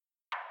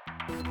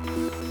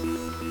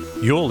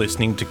You're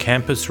listening to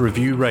Campus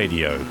Review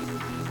Radio.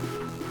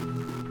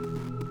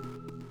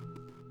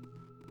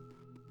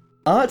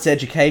 Arts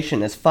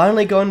education has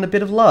finally gotten a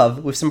bit of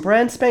love with some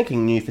brand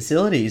spanking new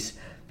facilities.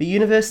 The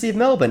University of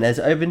Melbourne has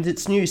opened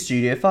its new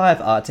Studio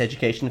 5 arts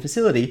education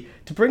facility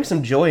to bring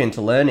some joy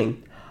into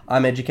learning.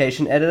 I'm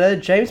Education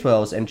Editor James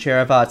Wells, and Chair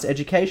of Arts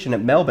Education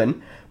at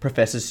Melbourne,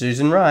 Professor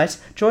Susan Wright,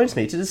 joins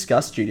me to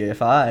discuss Studio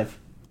 5.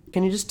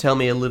 Can you just tell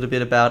me a little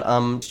bit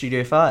about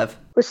Studio 5?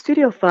 Well,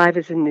 Studio 5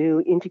 is a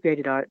new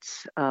integrated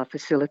arts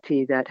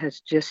facility that has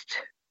just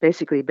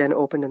basically been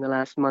opened in the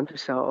last month or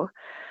so.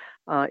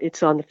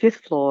 It's on the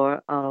 5th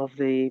floor of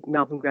the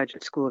Melbourne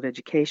Graduate School of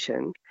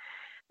Education,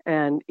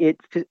 and it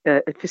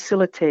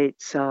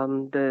facilitates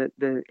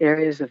the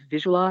areas of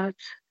visual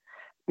arts,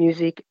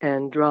 music,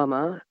 and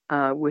drama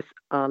with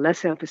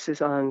less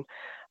emphasis on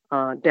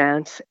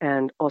dance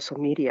and also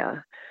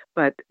media.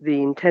 But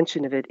the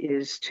intention of it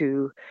is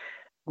to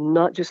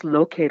not just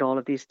locate all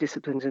of these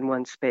disciplines in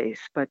one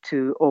space, but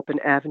to open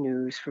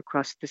avenues for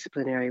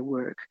cross-disciplinary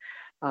work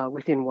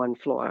within one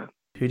floor.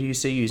 Who do you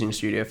see using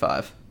Studio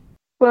 5?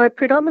 Well,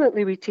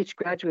 predominantly we teach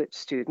graduate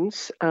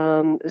students,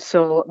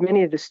 so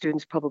many of the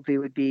students probably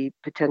would be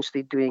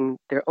potentially doing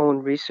their own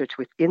research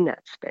within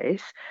that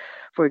space.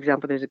 For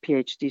example, there's a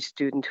PhD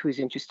student who's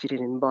interested in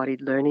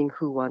embodied learning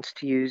who wants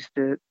to use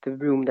the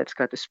room that's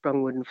got the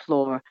sprung wooden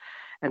floor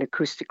and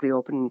acoustically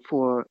open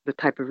for the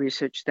type of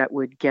research that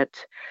would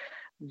get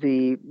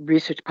the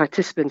research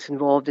participants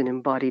involved in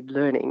embodied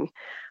learning,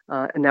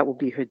 and that will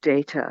be her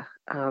data.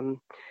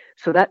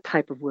 So that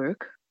type of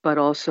work, but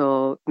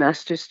also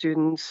master's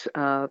students,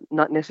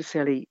 not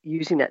necessarily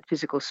using that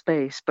physical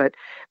space, but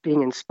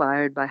being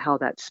inspired by how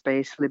that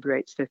space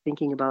liberates their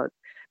thinking about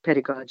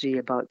pedagogy,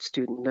 about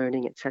student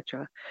learning,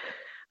 etc.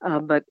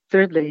 But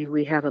thirdly,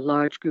 we have a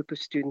large group of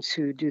students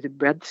who do the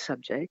breadth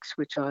subjects,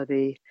 which are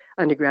the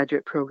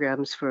undergraduate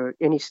programs for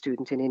any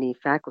student in any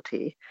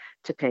faculty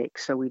to take.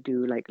 So we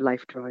do like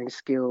life drawing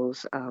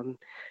skills, a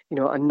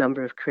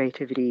number of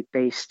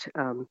creativity-based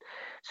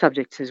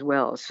subjects as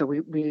well. So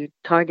we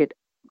target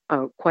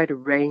quite a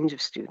range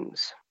of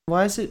students.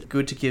 Why is it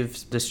good to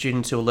give the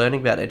students who are learning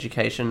about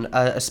education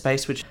a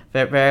space which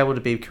they're able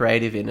to be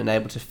creative in and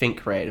able to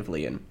think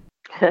creatively in?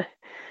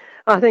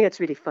 I think it's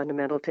really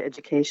fundamental to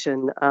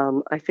education.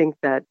 I think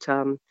that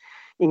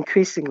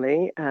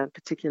increasingly,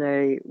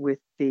 particularly with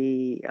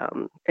the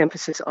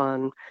emphasis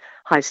on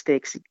high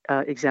stakes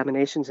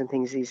examinations and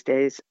things these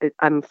days,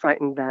 I'm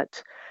frightened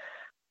that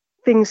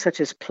things such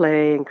as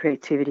play and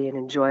creativity and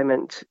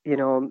enjoyment,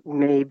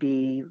 may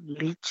be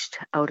leached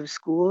out of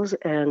schools,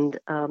 and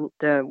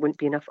there wouldn't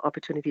be enough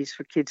opportunities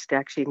for kids to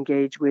actually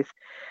engage with,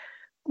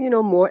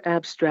 more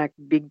abstract,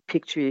 big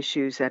picture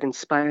issues that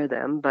inspire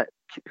them, but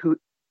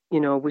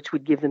which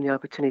would give them the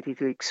opportunity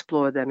to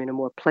explore them in a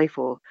more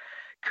playful,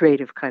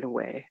 creative kind of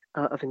way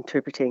of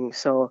interpreting.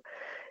 So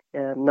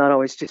not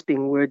always just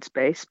being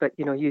words-based, but,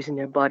 using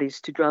their bodies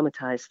to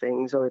dramatize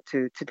things or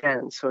to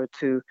dance or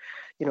to,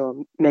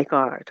 make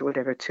art or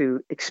whatever,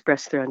 to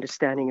express their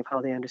understanding of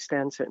how they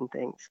understand certain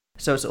things.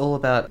 So it's all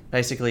about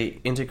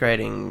basically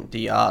integrating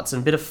the arts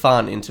and a bit of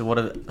fun into what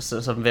are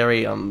some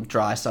very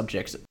dry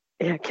subjects.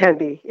 Yeah, it can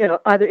be,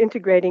 either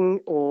integrating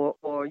or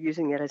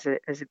using it as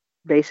a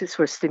basis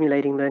for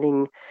stimulating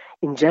learning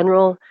in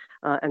general,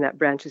 and that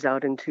branches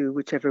out into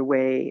whichever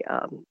way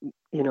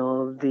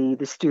the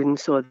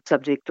students or the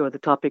subject or the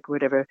topic,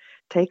 whatever,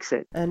 takes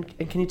it. And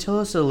can you tell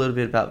us a little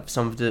bit about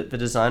some of the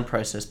design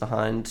process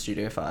behind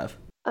Studio 5?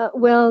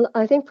 Well,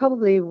 I think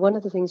probably one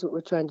of the things that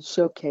we're trying to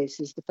showcase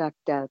is the fact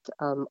that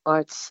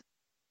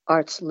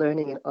arts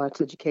learning and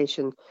arts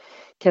education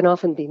can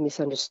often be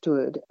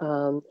misunderstood,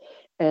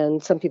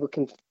 and some people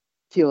can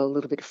feel a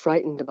little bit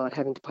frightened about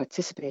having to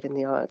participate in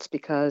the arts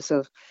because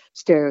of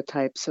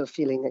stereotypes of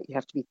feeling that you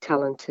have to be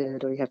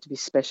talented or you have to be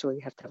special,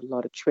 you have to have a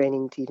lot of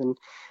training to even,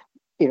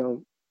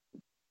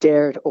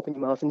 dare to open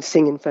your mouth and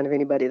sing in front of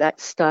anybody, that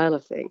style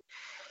of thing.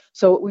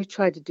 So what we've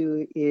tried to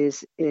do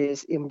is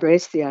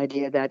embrace the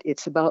idea that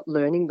it's about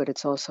learning, but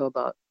it's also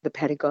about the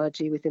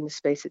pedagogy within the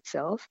space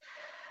itself,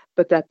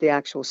 but that the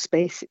actual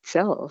space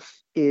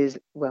itself is,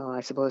 well,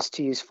 I suppose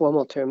to use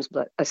formal terms,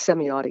 but a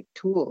semiotic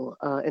tool.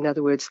 In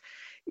other words,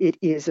 it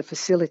is a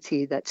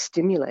facility that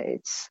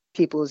stimulates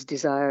people's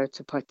desire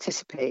to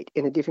participate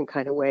in a different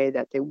kind of way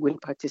that they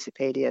wouldn't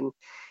participate in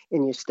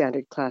your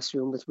standard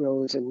classroom with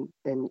rows and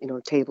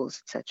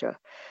tables, etc.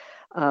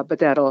 But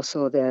that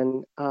also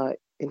then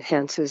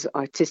enhances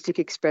artistic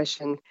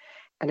expression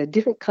and a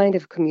different kind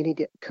of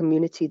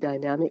community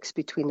dynamics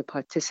between the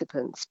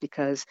participants,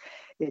 because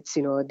it's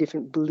a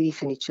different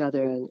belief in each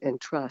other and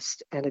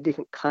trust, and a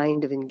different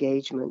kind of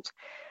engagement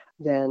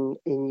than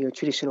in your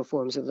traditional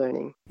forms of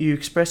learning. You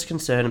expressed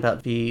concern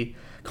about the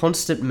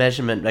constant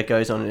measurement that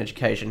goes on in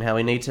education, how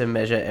we need to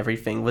measure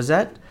everything. Was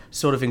that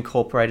sort of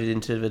incorporated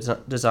into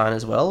the design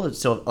as well? It's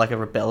sort of like a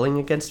rebelling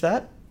against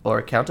that, or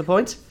a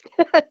counterpoint?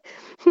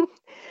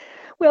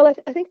 Well,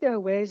 I think there are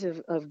ways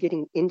of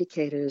getting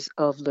indicators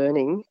of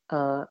learning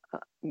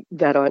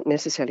that aren't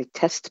necessarily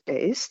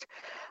test-based.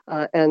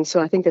 And so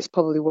I think that's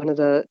probably one of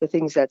the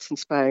things that's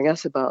inspiring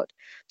us about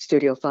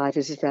Studio 5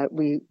 is that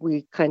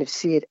we kind of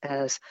see it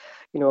as,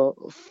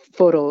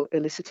 photo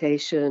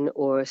elicitation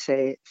or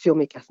say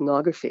filmic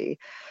ethnography,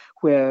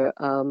 where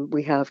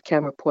we have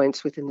camera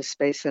points within the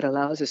space that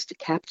allows us to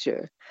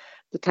capture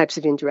the types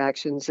of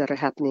interactions that are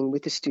happening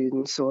with the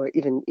students, or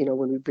even,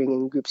 when we bring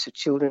in groups of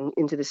children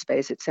into the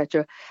space,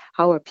 etc.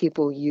 How are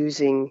people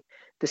using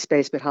the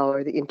space, but how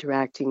are they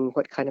interacting?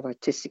 What kind of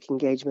artistic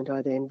engagement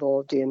are they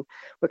involved in?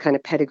 What kind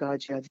of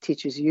pedagogy are the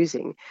teachers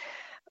using?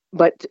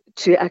 But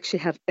to actually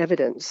have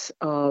evidence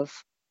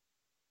of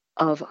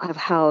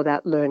how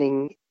that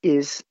learning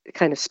is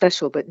kind of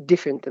special but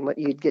different than what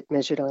you'd get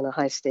measured on a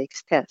high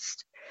stakes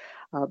test.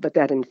 But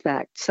that in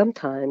fact,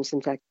 sometimes,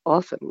 in fact,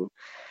 often,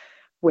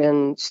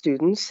 when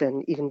students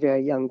and even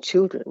very young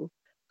children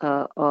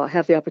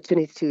have the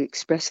opportunity to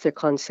express their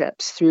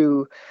concepts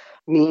through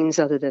means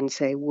other than,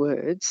 say,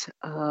 words,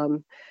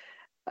 and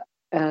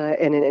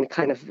in a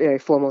kind of very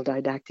formal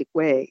didactic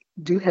way,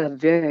 do have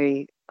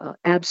very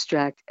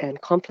abstract and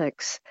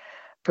complex,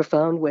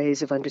 profound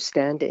ways of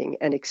understanding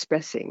and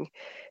expressing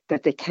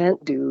that they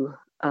can't do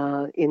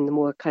in the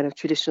more kind of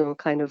traditional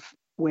kind of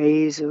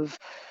ways of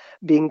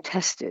being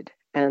tested.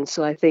 And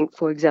so I think,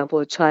 for example,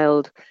 a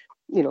child,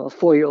 a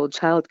 4-year-old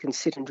child can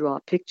sit and draw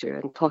a picture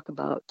and talk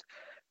about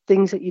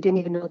things that you didn't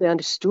even know they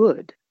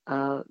understood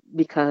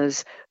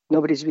because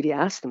nobody's really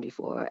asked them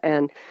before.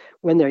 And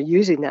when they're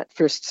using that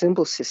first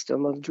symbol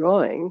system of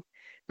drawing,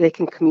 they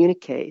can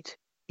communicate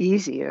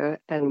easier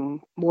and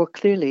more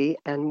clearly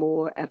and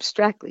more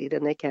abstractly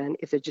than they can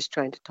if they're just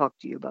trying to talk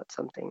to you about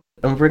something.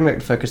 And we'll bring back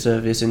the focus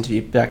of this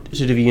interview back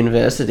to the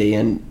university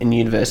and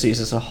universities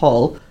as a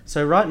whole.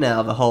 So right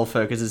now the whole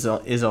focus is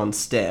on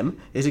STEM.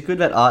 Is it good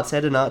that arts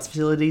ed and arts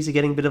facilities are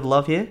getting a bit of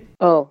love here?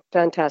 Oh,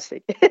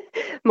 fantastic.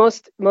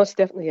 most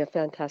definitely a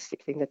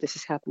fantastic thing that this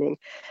is happening.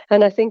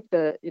 And I think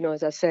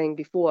as I was saying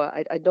before,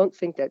 I don't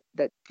think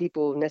that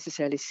people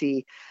necessarily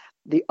see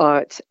the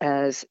arts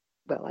as,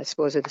 well, I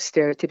suppose in a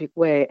stereotypic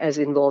way, as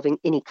involving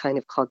any kind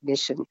of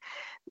cognition.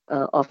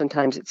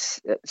 Oftentimes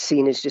it's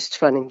seen as just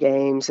fun and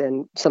games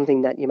and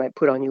something that you might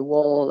put on your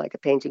wall, like a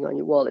painting on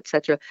your wall,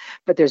 etc.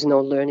 But there's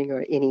no learning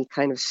or any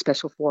kind of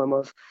special form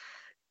of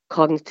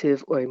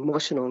cognitive or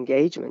emotional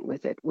engagement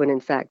with it, when in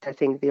fact I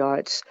think the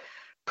arts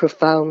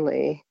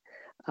profoundly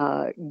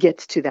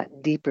gets to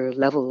that deeper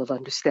level of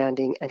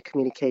understanding and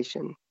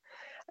communication.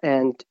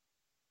 And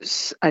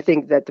I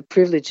think that the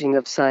privileging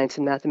of science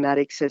and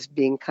mathematics as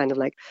being kind of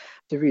like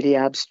the really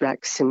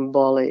abstract,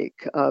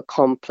 symbolic,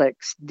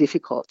 complex,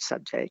 difficult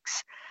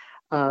subjects.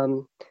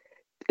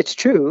 It's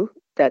true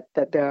that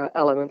there are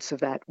elements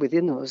of that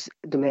within those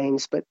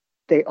domains, but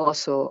they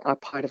also are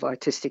part of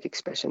artistic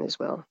expression as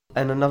well.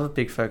 And another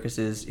big focus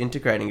is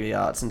integrating the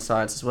arts and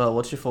science as well.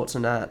 What's your thoughts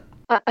on that?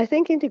 I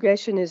think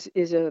integration is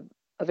a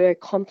very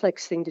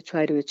complex thing to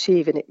try to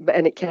achieve,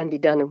 and it can be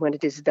done, and when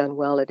it is done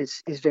well, it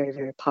is very,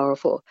 very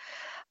powerful.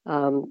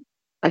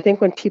 I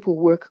think when people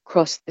work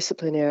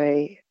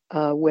cross-disciplinary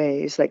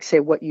ways, like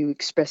say what you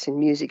express in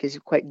music is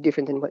quite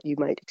different than what you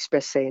might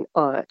express, say, in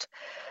art.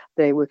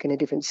 They work in a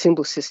different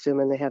symbol system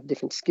and they have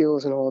different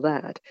skills and all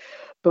that.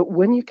 But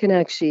when you can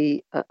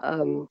actually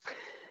come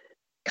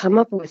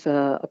up with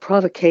a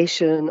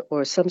provocation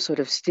or some sort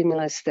of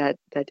stimulus that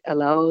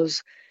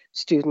allows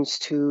students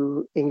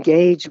to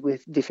engage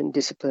with different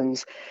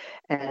disciplines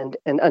and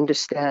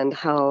understand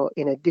how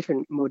in a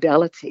different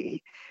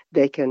modality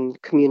they can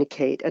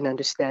communicate an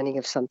understanding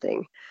of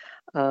something,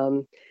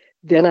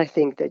 then I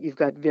think that you've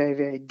got very,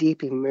 very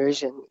deep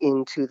immersion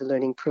into the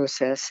learning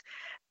process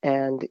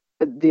and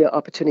the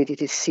opportunity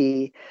to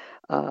see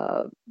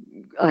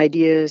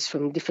ideas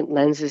from different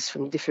lenses,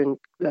 from different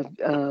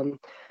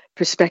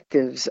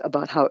perspectives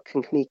about how it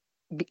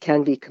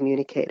can be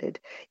communicated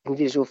in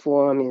visual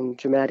form, in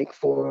dramatic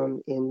form,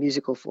 in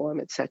musical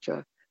form,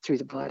 etc., through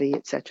the body,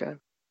 etc.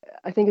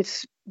 I think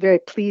it's very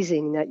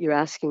pleasing that you're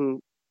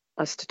asking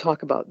us to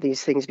talk about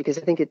these things because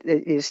I think it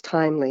is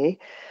timely,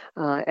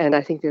 and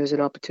I think there's an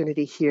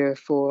opportunity here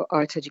for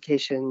arts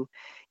education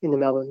in the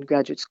Melbourne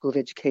Graduate School of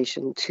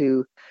Education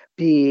to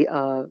be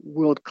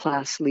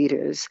world-class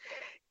leaders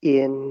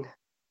in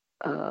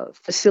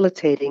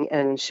facilitating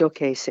and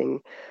showcasing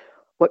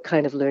what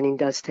kind of learning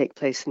does take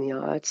place in the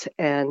arts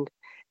and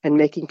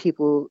making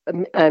people,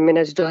 I mean,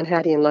 as John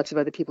Hattie and lots of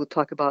other people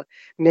talk about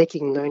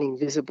making learning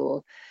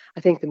visible. I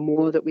think the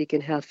more that we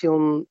can have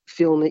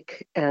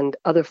filmic and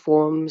other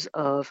forms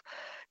of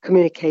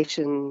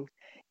communication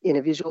in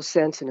a visual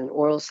sense and an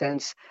oral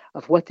sense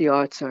of what the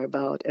arts are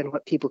about and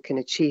what people can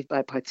achieve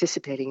by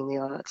participating in the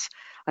arts,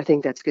 I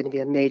think that's going to be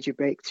a major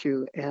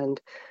breakthrough. And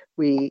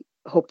we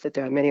hope that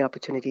there are many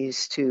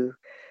opportunities to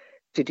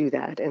do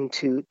that and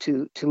to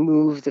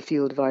move the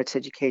field of arts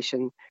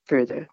education further.